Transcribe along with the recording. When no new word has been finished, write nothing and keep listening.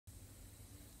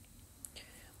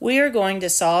We are going to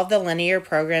solve the linear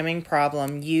programming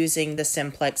problem using the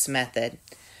Simplex method.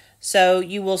 So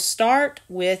you will start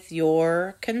with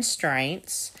your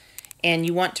constraints, and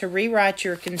you want to rewrite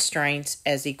your constraints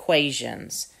as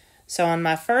equations. So on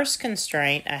my first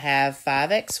constraint, I have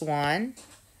 5x1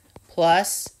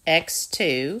 plus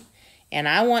x2, and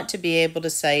I want to be able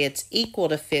to say it's equal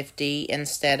to 50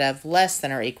 instead of less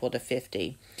than or equal to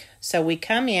 50. So we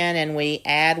come in and we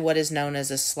add what is known as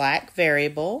a slack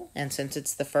variable, and since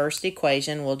it's the first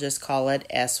equation, we'll just call it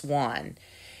S1.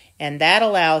 And that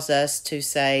allows us to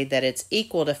say that it's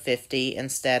equal to 50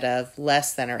 instead of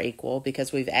less than or equal,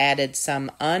 because we've added some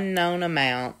unknown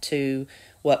amount to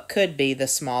what could be the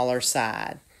smaller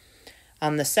side.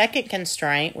 On the second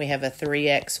constraint, we have a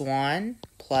 3x1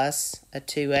 plus a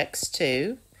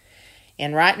 2x2.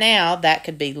 And right now, that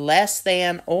could be less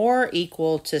than or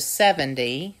equal to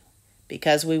 70.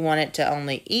 Because we want it to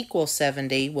only equal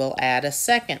 70, we'll add a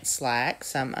second slack,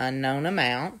 some unknown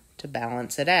amount, to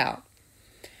balance it out.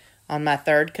 On my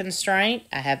third constraint,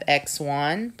 I have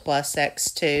x1 plus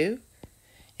x2.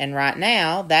 And right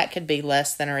now, that could be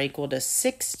less than or equal to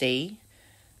 60.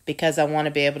 Because I want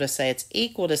to be able to say it's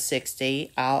equal to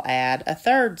 60, I'll add a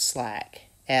third slack,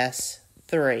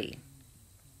 S3.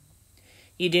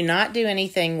 You do not do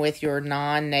anything with your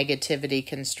non-negativity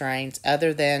constraints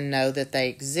other than know that they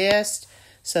exist,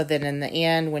 so that in the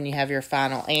end, when you have your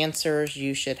final answers,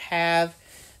 you should have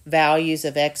values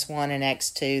of x1 and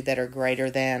x2 that are greater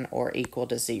than or equal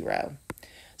to 0.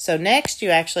 So next, you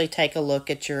actually take a look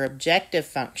at your objective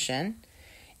function,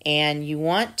 and you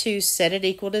want to set it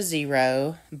equal to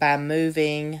 0 by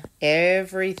moving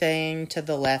everything to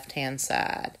the left-hand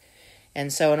side.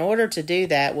 And so in order to do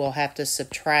that, we'll have to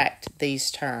subtract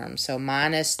these terms. So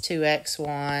minus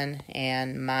 2x1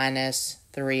 and minus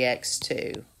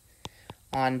 3x2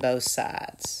 on both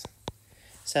sides.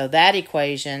 So that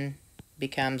equation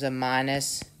becomes a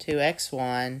minus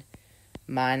 2x1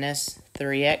 minus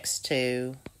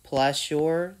 3x2 plus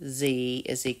your z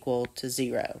is equal to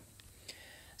 0.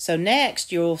 So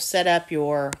next, you'll set up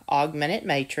your augmented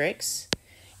matrix.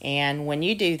 And when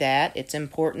you do that, it's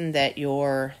important that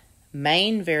your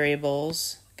main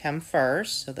variables come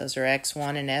first, so those are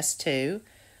x1 and s2,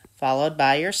 followed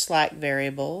by your slack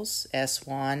variables,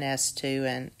 s1, s2,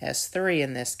 and s3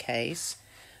 in this case,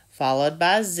 followed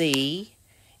by z,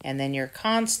 and then your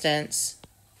constants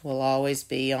will always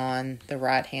be on the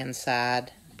right-hand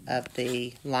side of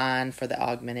the line for the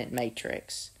augmented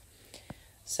matrix.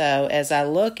 So as I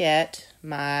look at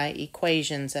my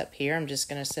equations up here, I'm just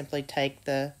going to simply take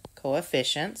the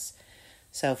coefficients.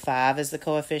 So 5 is the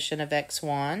coefficient of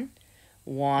x1.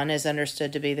 1 is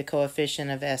understood to be the coefficient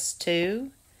of s2.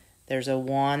 There's a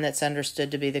 1 that's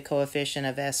understood to be the coefficient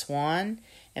of s1.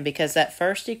 And because that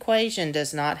first equation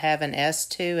does not have an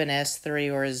s2, an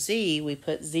s3, or a z, we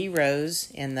put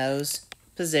zeros in those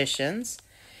positions.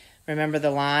 Remember,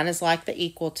 the line is like the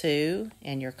equal to,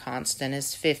 and your constant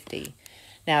is 50.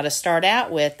 Now, to start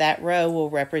out with, that row will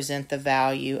represent the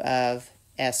value of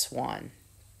s1.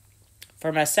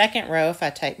 For my second row, if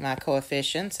I take my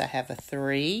coefficients, I have a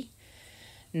 3.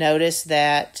 Notice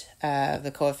that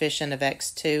the coefficient of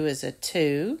x2 is a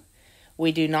 2.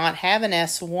 We do not have an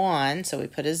s1, so we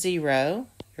put a 0.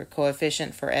 Your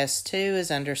coefficient for s2 is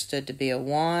understood to be a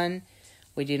 1.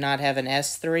 We do not have an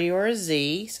s3 or a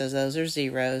z, so those are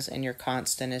zeros, and your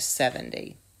constant is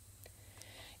 70.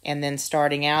 And then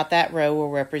starting out, that row will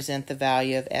represent the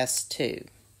value of s2.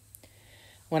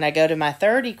 When I go to my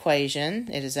third equation,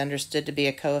 it is understood to be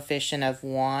a coefficient of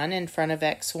 1 in front of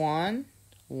x1,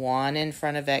 1 in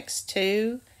front of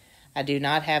x2. I do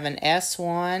not have an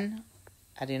s1.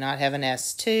 I do not have an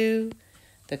s2.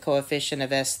 The coefficient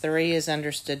of s3 is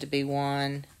understood to be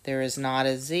 1. There is not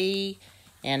a z,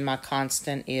 and my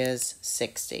constant is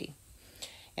 60.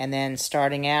 And then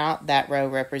starting out, that row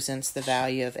represents the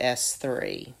value of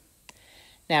s3.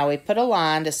 Now we put a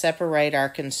line to separate our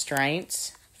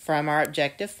constraints from our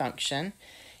objective function.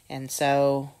 And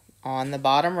so on the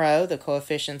bottom row, the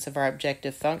coefficients of our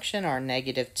objective function are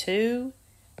 -2,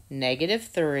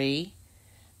 -3.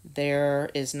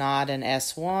 There is not an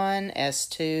s1,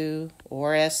 s2,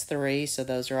 or s3, so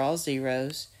those are all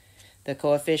zeros. The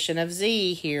coefficient of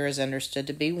z here is understood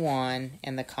to be 1,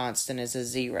 and the constant is a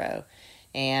 0.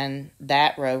 And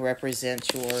that row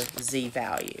represents your z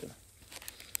value.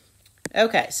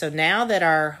 Okay, so now that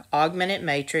our augmented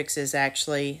matrix is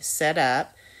actually set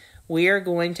up, we are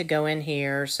going to go in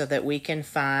here so that we can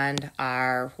find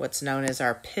our what's known as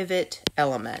our pivot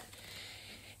element.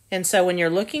 And so when you're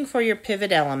looking for your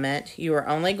pivot element, you are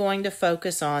only going to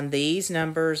focus on these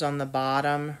numbers on the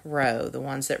bottom row, the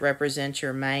ones that represent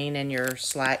your main and your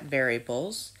slack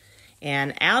variables.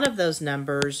 And out of those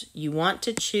numbers, you want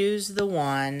to choose the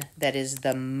one that is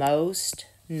the most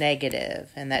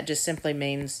negative. And that just simply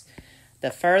means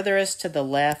the furthest to the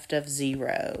left of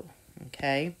 0.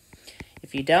 Okay?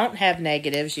 If you don't have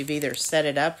negatives, you've either set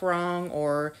it up wrong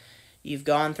or you've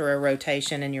gone through a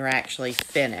rotation and you're actually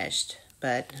finished.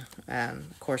 But,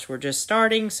 of course, we're just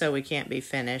starting, so we can't be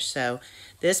finished. So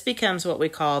this becomes what we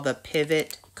call the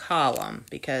pivot column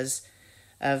because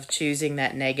of choosing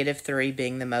that -3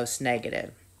 being the most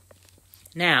negative.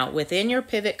 Now, within your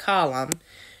pivot column,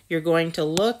 you're going to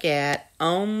look at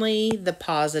only the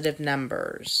positive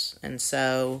numbers. And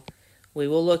so we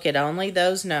will look at only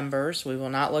those numbers. We will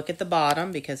not look at the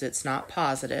bottom because it's not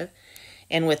positive.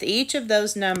 And with each of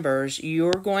those numbers,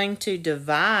 you're going to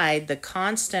divide the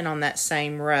constant on that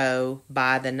same row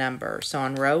by the number. So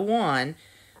on row 1,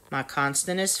 my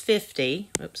constant is 50.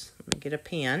 Oops, let me get a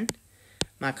pen.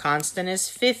 My constant is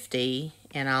 50,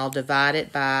 and I'll divide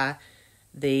it by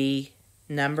the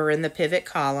number in the pivot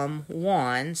column,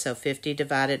 1. So 50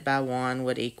 divided by 1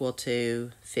 would equal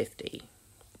to 50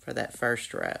 for that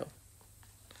first row.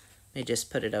 Let me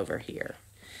just put it over here.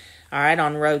 All right,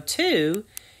 on row 2,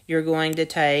 you're going to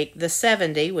take the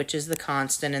 70, which is the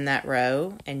constant in that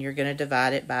row, and you're going to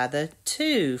divide it by the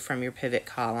 2 from your pivot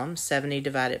column. 70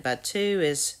 divided by 2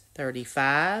 is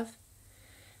 35.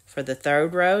 For the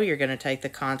third row, you're going to take the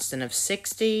constant of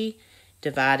 60,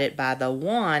 divide it by the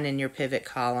 1 in your pivot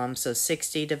column. So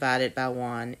 60 divided by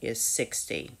 1 is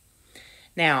 60.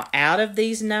 Now, out of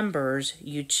these numbers,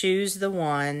 you choose the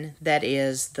one that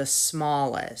is the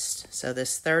smallest. So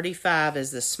this 35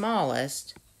 is the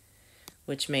smallest,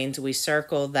 which means we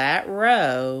circle that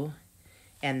row,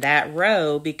 and that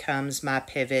row becomes my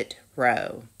pivot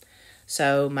row.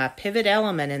 So my pivot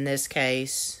element in this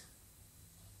case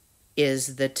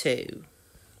is the 2.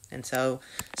 And so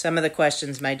some of the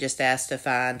questions may just ask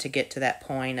to get to that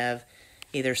point of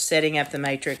either setting up the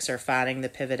matrix or finding the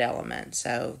pivot element.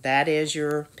 So that is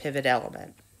your pivot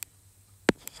element.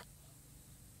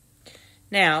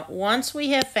 Now, once we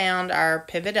have found our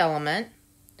pivot element,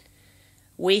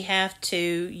 we have to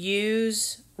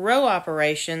use row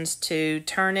operations to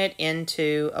turn it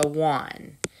into a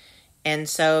 1. And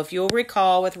so if you'll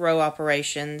recall with row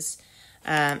operations,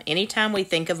 anytime we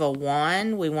think of a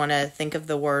 1, we want to think of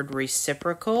the word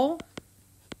reciprocal.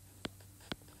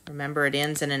 Remember, it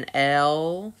ends in an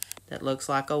L that looks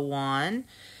like a 1.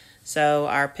 So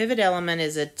our pivot element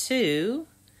is a 2.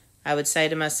 I would say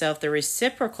to myself, the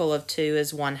reciprocal of 2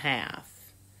 is 1/2.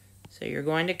 So you're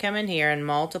going to come in here and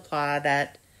multiply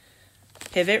that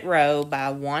pivot row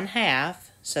by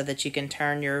 1/2 so that you can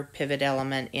turn your pivot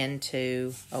element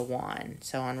into a 1.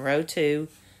 So on row 2,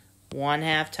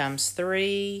 1/2 times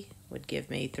 3 would give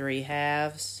me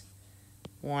 3/2.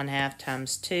 1/2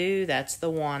 times 2, that's the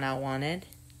 1 I wanted.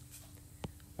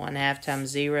 1/2 times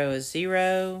 0 is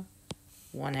 0.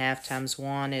 1/2 times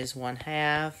 1 is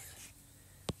 1/2.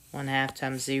 1/2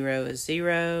 times 0 is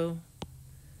 0.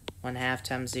 1/2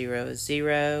 times 0 is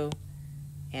 0.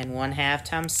 And 1/2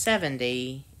 times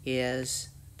 70 is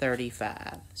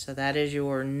 35. So that is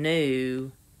your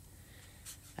new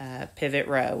pivot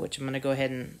row, which I'm going to go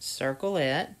ahead and circle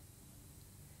it.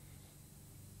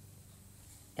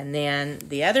 And then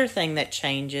the other thing that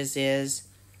changes is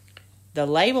the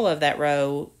label of that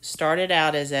row started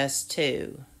out as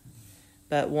S2.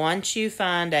 But once you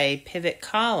find a pivot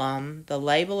column, the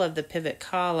label of the pivot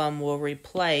column will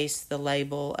replace the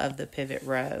label of the pivot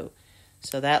row.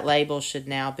 So that label should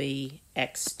now be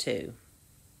X2.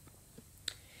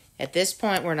 At this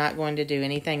point, we're not going to do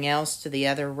anything else to the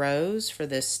other rows for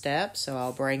this step, so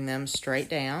I'll bring them straight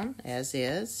down as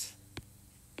is.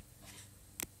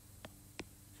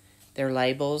 Their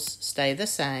labels stay the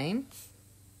same.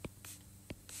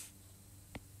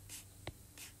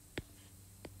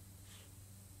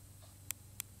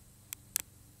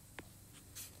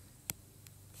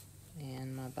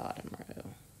 And my bottom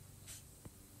row.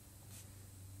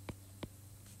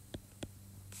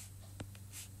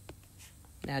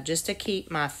 Now, just to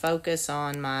keep my focus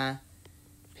on my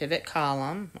pivot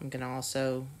column, I'm going to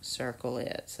also circle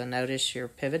it. So notice your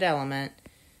pivot element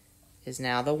is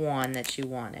now the 1 that you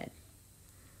wanted.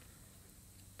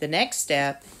 The next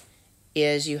step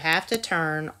is you have to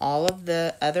turn all of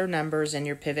the other numbers in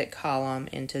your pivot column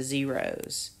into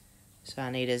zeros. So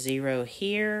I need a 0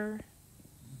 here,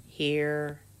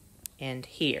 here, and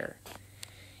here.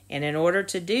 And in order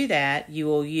to do that, you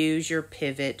will use your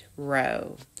pivot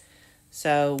row.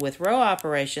 So with row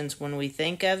operations, when we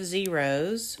think of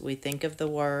zeros, we think of the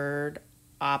word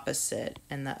opposite.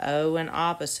 And the O in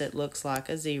opposite looks like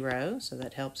a 0, so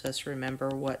that helps us remember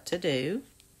what to do.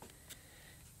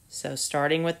 So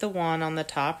starting with the 1 on the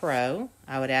top row,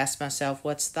 I would ask myself,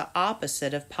 what's the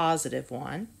opposite of positive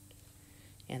 1?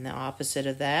 And the opposite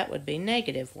of that would be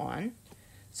negative 1.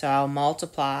 So I'll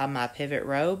multiply my pivot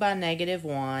row by negative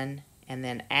 1 and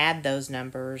then add those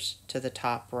numbers to the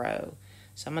top row.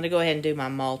 So I'm going to go ahead and do my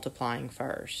multiplying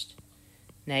first.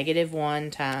 Negative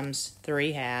 1 times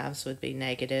 3 halves would be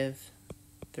negative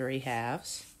 3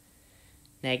 halves.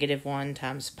 Negative 1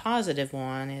 times positive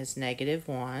 1 is negative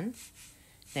 1.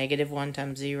 Negative 1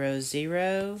 times 0 is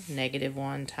 0. Negative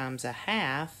 1 times a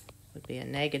half would be a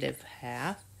negative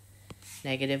half.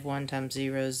 Negative 1 times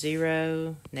 0 is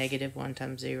 0. Negative 1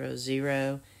 times 0 is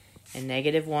 0. And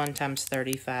negative 1 times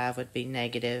 35 would be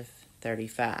negative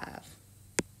 35.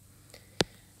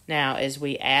 Now, as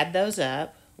we add those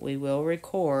up, we will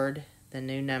record the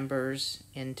new numbers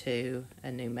into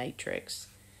a new matrix.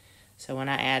 So when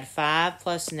I add 5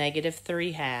 plus negative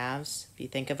 3 halves, if you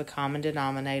think of a common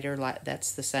denominator, like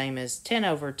that's the same as 10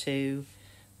 over 2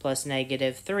 plus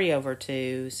negative 3 over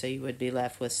 2, so you would be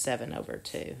left with 7 over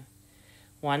 2.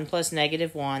 1 plus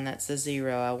negative 1, that's the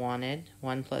 0 I wanted.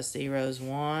 1 plus 0 is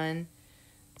 1.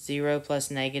 0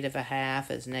 plus negative a half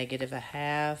is negative a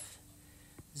half.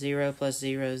 0 plus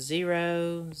 0 is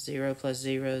 0. 0 plus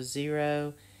 0 is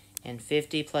 0. And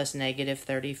 50 plus negative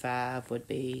 35 would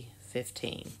be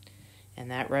 15. And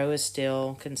that row is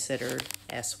still considered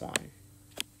S1.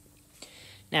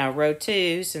 Now row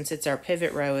 2, since it's our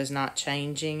pivot row, is not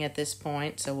changing at this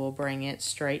point, so we'll bring it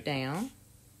straight down.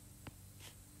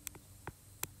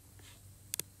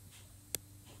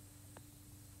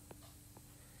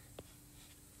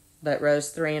 But rows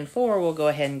 3 and 4, we'll go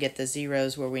ahead and get the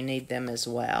zeros where we need them as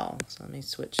well. So let me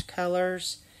switch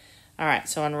colors. All right,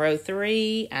 so on row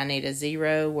 3, I need a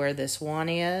 0 where this 1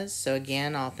 is. So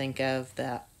again, I'll think of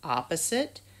the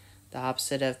opposite. The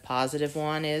opposite of positive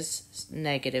 1 is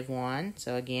negative 1.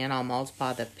 So again, I'll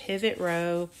multiply the pivot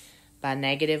row by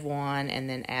negative 1 and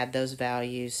then add those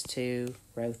values to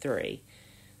row 3.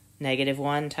 Negative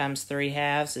 1 times 3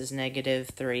 halves is negative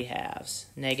 3 halves.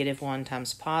 Negative 1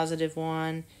 times positive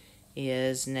 1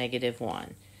 is negative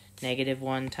 1. Negative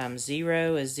 1 times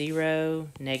 0 is 0.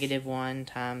 Negative 1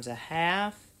 times a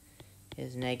half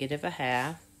is negative a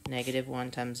half. Negative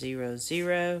 1 times 0 is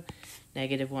 0.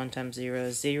 Negative 1 times 0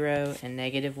 is 0. And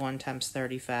negative 1 times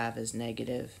 35 is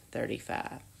negative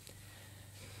 35.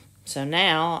 So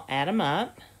now, add them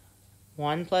up.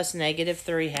 1 plus negative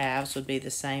 3 halves would be the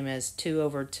same as 2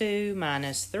 over 2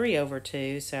 minus 3 over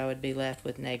 2, so I would be left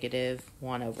with negative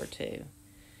 1 over 2.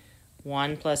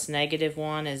 1 plus negative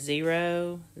 1 is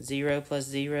 0. 0 plus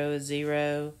 0 is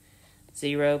 0.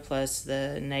 0 plus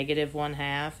the negative 1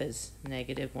 half is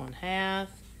negative 1 half.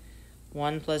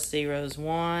 1 plus 0 is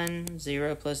 1.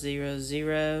 0 plus 0 is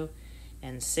 0.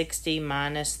 And 60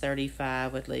 minus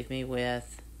 35 would leave me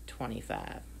with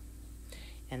 25.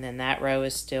 And then that row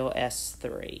is still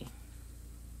S3.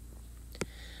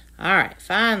 All right,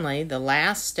 finally, the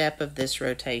last step of this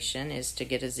rotation is to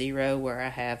get a 0 where I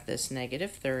have this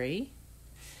negative 3.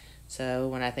 So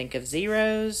when I think of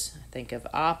zeros, I think of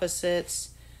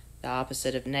opposites. The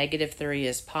opposite of negative 3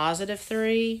 is positive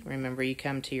 3. Remember, you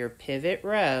come to your pivot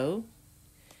row,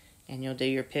 and you'll do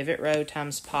your pivot row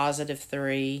times positive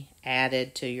 3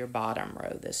 added to your bottom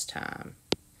row this time.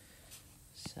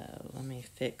 So let me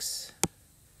fix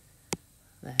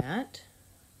that.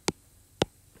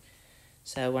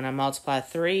 So when I multiply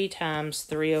 3 times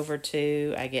 3 over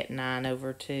 2, I get 9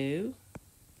 over 2.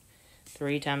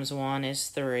 3 times 1 is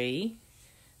 3.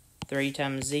 3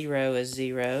 times 0 is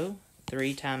 0.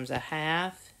 3 times a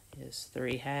half is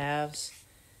 3 halves.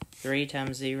 3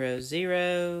 times 0 is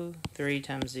 0. 3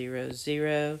 times 0 is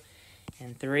 0.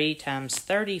 And 3 times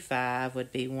 35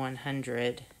 would be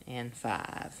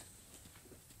 105.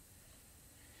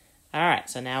 All right,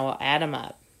 so now we'll add them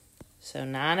up. So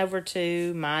 9 over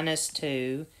 2 minus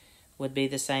 2 would be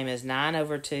the same as 9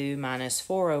 over 2 minus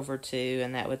 4 over 2,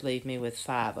 and that would leave me with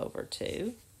 5 over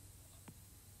 2.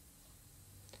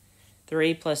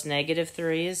 3 plus negative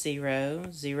 3 is 0.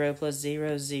 0 plus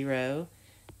 0 is 0.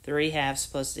 3 halves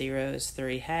plus 0 is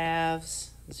 3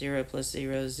 halves. 0 plus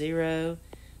 0 is 0.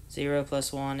 0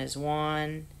 plus 1 is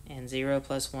 1. And 0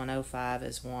 plus 105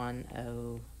 is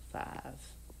 105.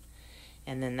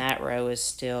 And then that row is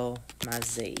still my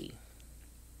Z.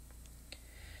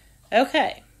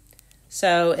 Okay,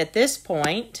 so at this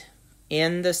point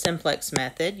in the simplex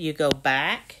method, you go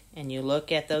back and you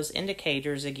look at those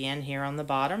indicators again here on the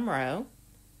bottom row.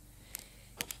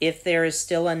 If there is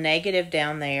still a negative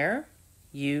down there,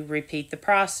 you repeat the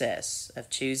process of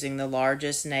choosing the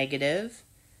largest negative,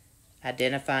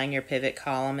 identifying your pivot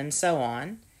column, and so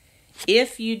on.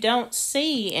 If you don't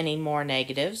see any more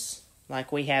negatives,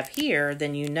 like we have here,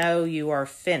 then you know you are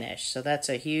finished. So that's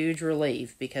a huge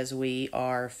relief because we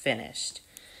are finished.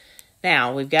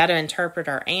 Now, we've got to interpret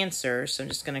our answers, so I'm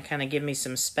just going to kind of give me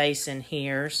some space in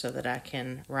here so that I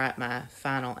can write my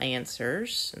final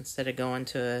answers instead of going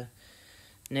to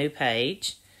a new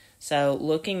page. So,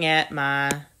 looking at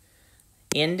my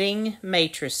ending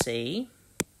matrices,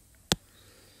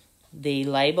 the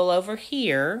label over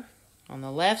here on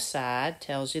the left side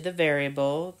tells you the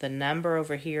variable. The number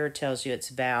over here tells you its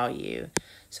value.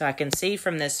 So, I can see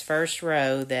from this first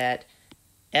row that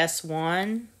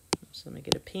S1... So let me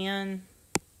get a pen.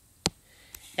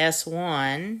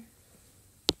 S1,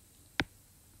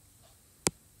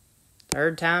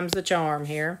 third time's the charm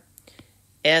here.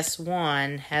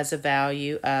 S1 has a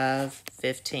value of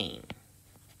 15.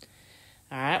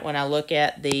 All right, when I look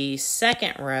at the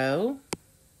second row,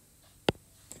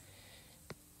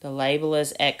 the label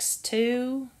is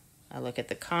X2. I look at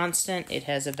the constant, it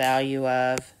has a value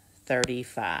of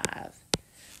 35.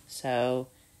 So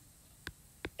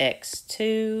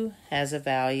X2 has a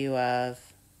value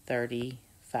of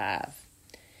 35.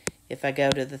 If I go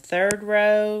to the third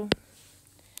row,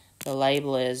 the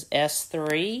label is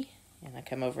S3, and I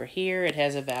come over here, it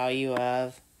has a value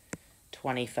of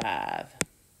 25.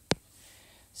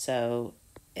 So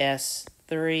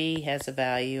S3 has a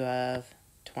value of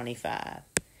 25.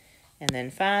 And then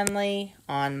finally,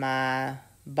 on my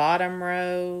bottom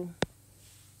row,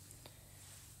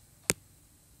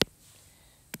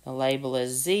 the label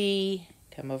is Z.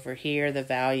 Come over here, the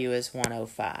value is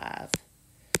 105.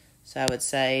 So I would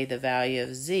say the value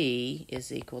of Z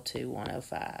is equal to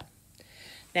 105.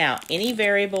 Now, any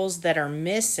variables that are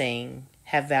missing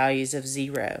have values of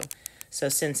 0. So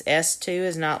since S2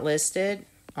 is not listed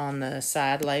on the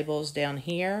side labels down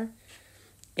here,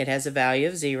 it has a value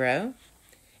of 0.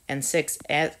 And since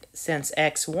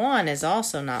X1 is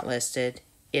also not listed,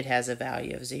 it has a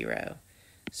value of 0.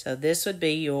 So this would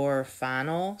be your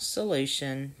final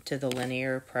solution to the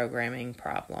linear programming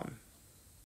problem.